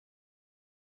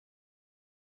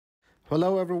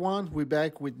Hello everyone, we're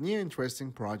back with new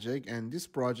interesting project, and this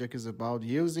project is about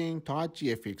using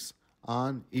TouchGFX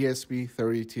on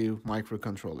ESP32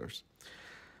 microcontrollers.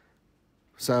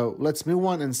 So let's move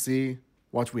on and see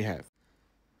what we have.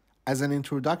 As an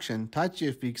introduction,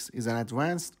 TouchGFX is an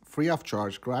advanced,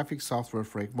 free-of-charge graphics software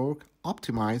framework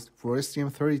optimized for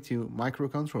STM32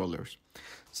 microcontrollers.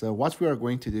 So what we are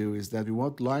going to do is that we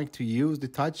would like to use the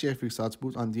TouchGFX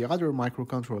output on the other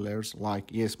microcontrollers like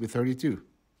ESP32.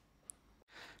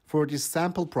 For this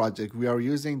sample project, we are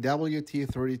using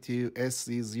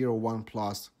WT32-SC01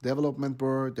 Plus development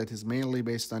board that is mainly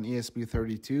based on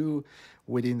ESP32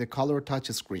 within the color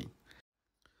touch screen.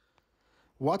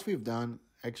 What we've done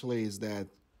actually is that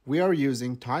we are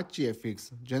using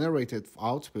TouchGFX generated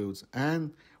outputs,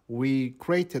 and we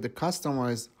created a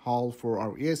customized HAL for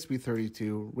our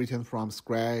ESP32 written from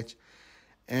scratch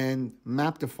and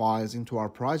mapped the files into our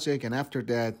project, and after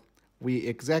that we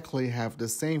exactly have the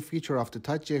same feature of the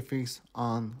TouchGFX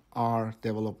on our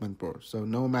development board. So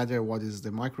no matter what is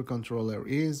the microcontroller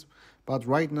is, but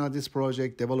right now this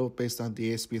project developed based on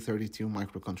the ESP32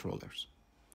 microcontrollers.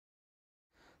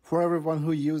 For everyone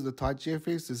who uses the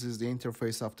TouchGFX, this is the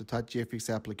interface of the TouchGFX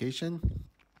application.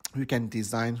 You can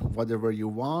design whatever you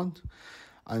want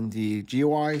on the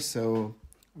GUI. So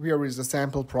here is the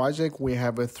sample project. We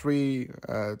have three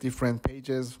different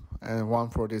pages, and one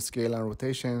for the scale and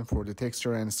rotation, for the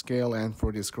texture and scale, and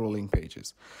for the scrolling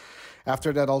pages.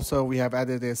 After that also we have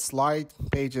added a slide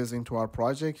pages into our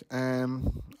project,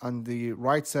 and on the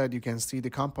right side you can see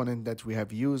the component that we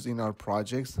have used in our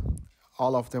projects.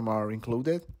 All of them are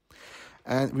included,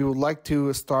 and we would like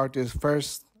to start the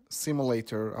first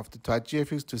simulator of the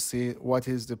TouchGFX to see what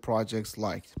is the projects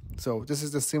like. So this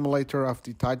is the simulator of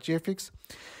the TouchGFX,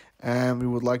 and we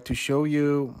would like to show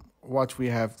you what we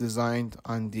have designed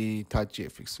on the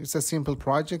TouchGFX. It's a simple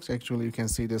project. Actually, you can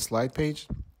see the slide page.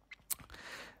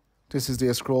 This is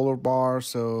the scroller bar,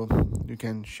 so you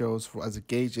can show as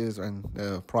gauges and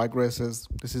progresses.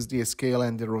 This is the scale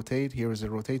and the rotate. Here is the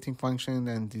rotating function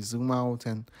and the zoom out,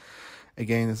 and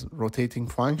again it's rotating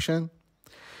function.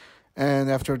 And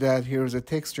after that, here is a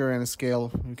texture and a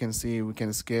scale. You can see we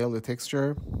can scale the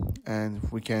texture, and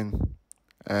we can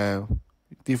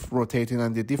rotate it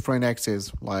on the different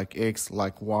axes like X,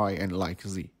 like Y, and like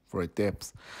Z for a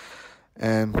depth.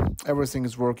 And everything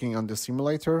is working on the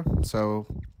simulator. So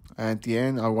at the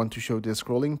end, I want to show the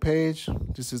scrolling page.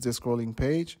 This is the scrolling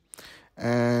page,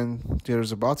 and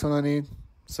there's a button on it.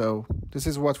 So this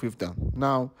is what we've done.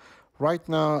 Now, right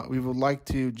now, we would like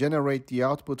to generate the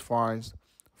output files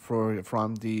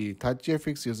from the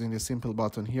TouchGFX using the simple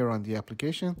button here on the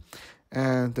application,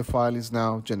 and the file is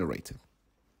now generated.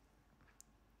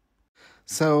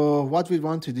 So what we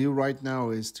want to do right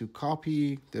now is to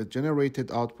copy the generated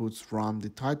outputs from the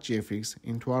TouchGFX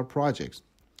into our projects.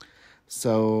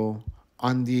 So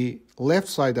on the left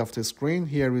side of the screen,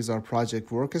 here is our project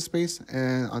workspace,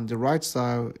 and on the right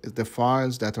side is the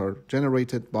files that are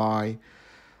generated by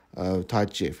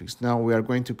TouchGFX. Now we are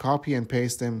going to copy and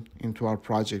paste them into our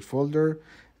project folder,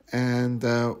 and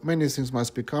many things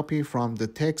must be copied from the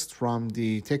text, from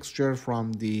the texture,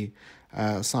 from the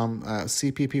some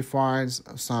CPP files,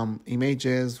 some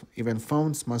images, even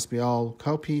fonts must be all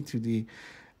copied to the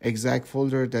exact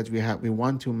folder that we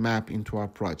want to map into our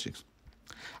projects.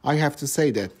 I have to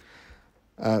say that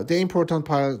the important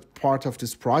part of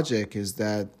this project is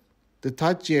that the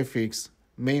TouchGFX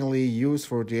mainly used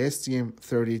for the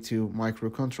STM32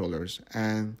 microcontrollers,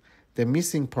 and the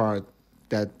missing part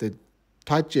that the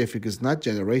TouchGFX is not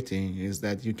generating is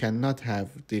that you cannot have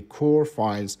the core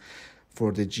files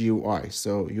for the GUI.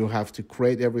 So you have to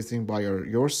create everything by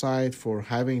your side for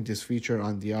having this feature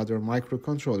on the other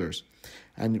microcontrollers.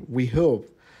 And we hope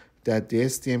that the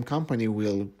STM company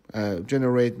will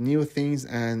generate new things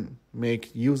and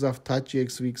make use of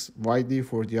TouchGFX widely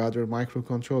for the other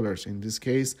microcontrollers. In this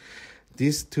case,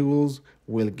 these tools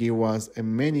will give us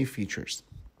many features.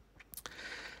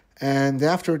 And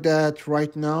after that,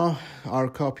 right now, our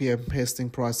copy and pasting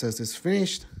process is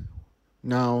finished.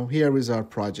 Now, here is our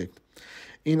project.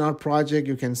 In our project,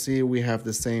 you can see we have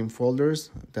the same folders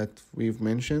that we've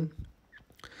mentioned.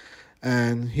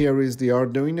 And here is the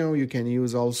Arduino. You can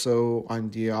use also on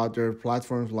the other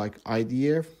platforms like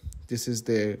IDF. This is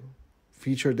the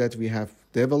feature that we have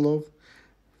developed.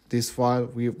 This file,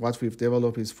 what we've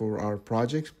developed is for our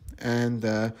project. And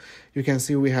you can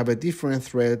see we have a different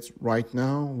threads right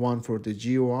now, one for the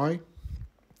GUI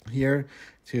here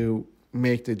to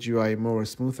make the GUI more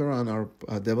smoother on our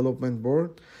development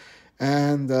board.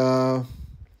 And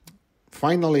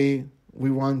finally, we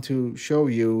want to show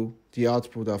you the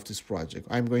output of this project.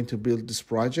 I'm going to build this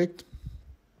project.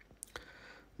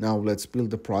 Now let's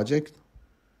build the project.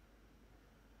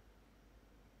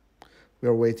 We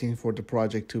are waiting for the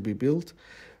project to be built.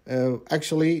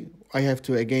 Actually, I have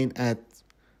to again add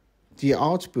the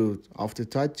output of the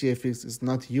TouchGFX is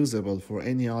not usable for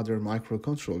any other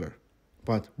microcontroller.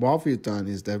 But what we've done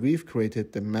is that we've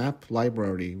created the map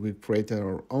library. We've created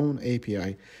our own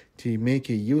API to make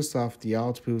a use of the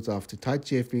output of the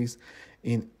TouchGFX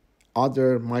in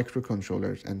other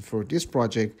microcontrollers. And for this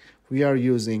project, we are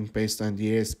using based on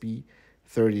the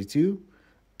ESP32,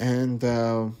 and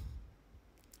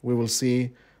we will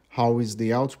see how is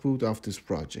the output of this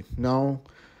project. Now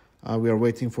we are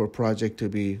waiting for a project to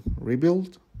be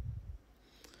rebuilt.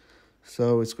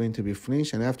 So it's going to be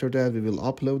finished, and after that we will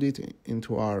upload it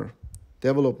into our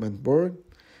development board,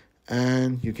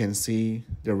 and you can see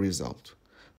the result.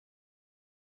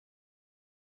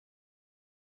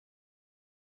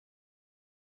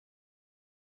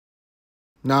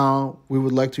 Now we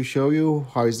would like to show you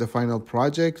how is the final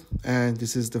project, and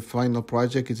this is the final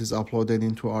project. It is uploaded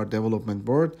into our development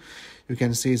board. You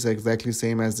can see it's exactly the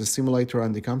same as the simulator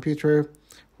on the computer.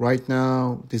 Right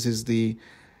now this is the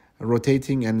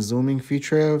rotating and zooming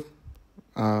feature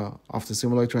of the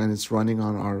simulator, and it's running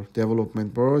on our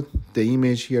development board. The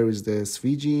image here is the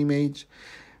SVG image.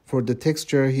 For the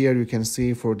texture here, you can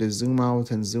see for the zoom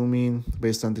out and zoom in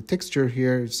based on the texture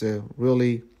here, it's a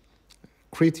really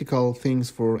critical things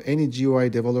for any GUI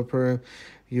developer.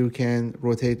 You can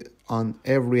rotate on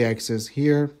every axis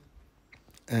here,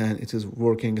 and it is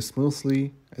working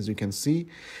smoothly, as you can see.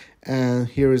 And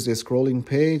here is the scrolling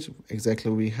page exactly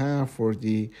we have for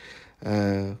the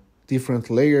different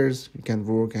layers. You can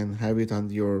work and have it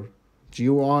on your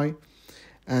GUI.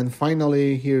 And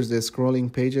finally, here's the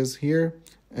scrolling pages here,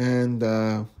 and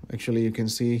actually you can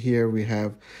see here we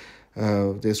have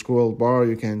the scroll bar.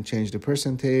 You can change the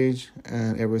percentage,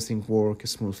 and everything works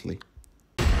smoothly.